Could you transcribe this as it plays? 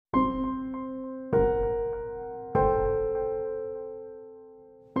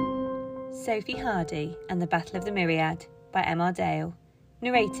Sophie Hardy and the Battle of the Myriad by M.R. Dale.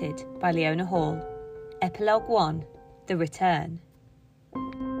 Narrated by Leona Hall. Epilogue 1. The Return.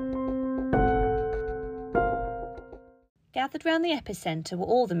 Gathered round the epicentre were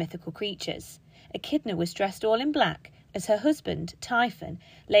all the mythical creatures. Echidna was dressed all in black, as her husband, Typhon,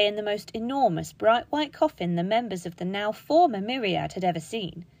 lay in the most enormous bright white coffin the members of the now former Myriad had ever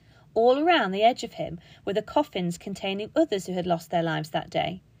seen. All around the edge of him were the coffins containing others who had lost their lives that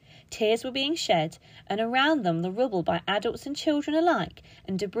day. Tears were being shed, and around them the rubble by adults and children alike,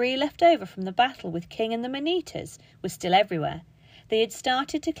 and debris left over from the battle with King and the man-eaters was still everywhere. They had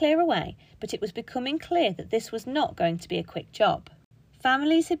started to clear away, but it was becoming clear that this was not going to be a quick job.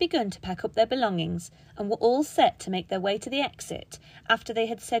 Families had begun to pack up their belongings and were all set to make their way to the exit after they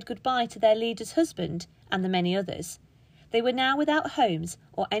had said goodbye to their leader's husband and the many others. They were now without homes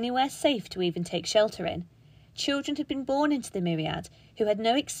or anywhere safe to even take shelter in. Children had been born into the Myriad who had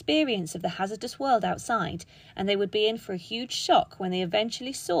no experience of the hazardous world outside, and they would be in for a huge shock when they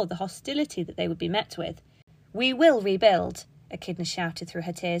eventually saw the hostility that they would be met with. "We will rebuild," Echidna shouted through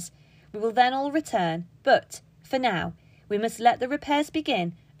her tears. "We will then all return, but, for now, we must let the repairs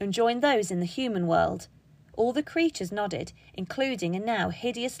begin and join those in the human world." All the creatures nodded, including a now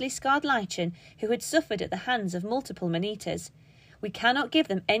hideously scarred lichen who had suffered at the hands of multiple man-eaters. "We cannot give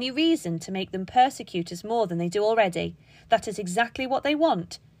them any reason to make them persecute us more than they do already. That is exactly what they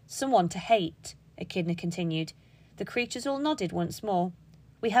want. Someone to hate," Echidna continued. The creatures all nodded once more.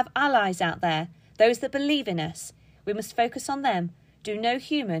 "We have allies out there, those that believe in us. We must focus on them. Do no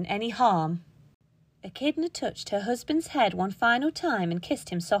human any harm." Echidna touched her husband's head one final time and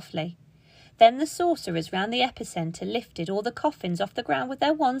kissed him softly. Then the sorcerers round the epicentre lifted all the coffins off the ground with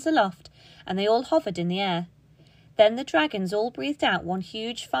their wands aloft, and they all hovered in the air. Then the dragons all breathed out one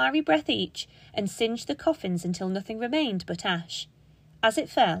huge fiery breath each and singed the coffins until nothing remained but ash. As it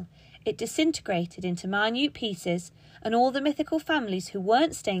fell, it disintegrated into minute pieces, and all the mythical families who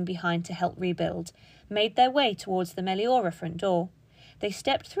weren't staying behind to help rebuild made their way towards the Meliora front door. They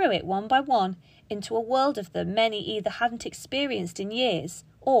stepped through it one by one into a world of them many either hadn't experienced in years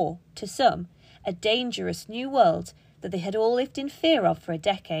or, to some, a dangerous new world that they had all lived in fear of for a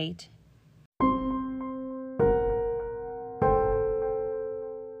decade.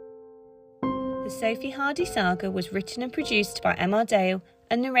 The Sophie Hardy saga was written and produced by M.R. Dale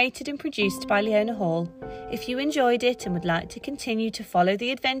and narrated and produced by Leona Hall. If you enjoyed it and would like to continue to follow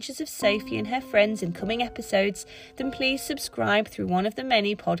the adventures of Sophie and her friends in coming episodes, then please subscribe through one of the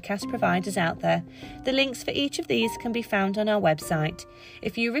many podcast providers out there. The links for each of these can be found on our website.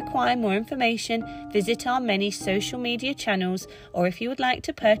 If you require more information, visit our many social media channels, or if you would like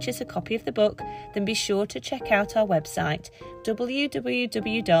to purchase a copy of the book, then be sure to check out our website,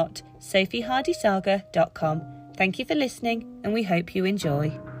 www.sophiehardysaga.com. Thank you for listening, and we hope you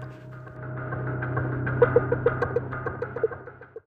enjoy.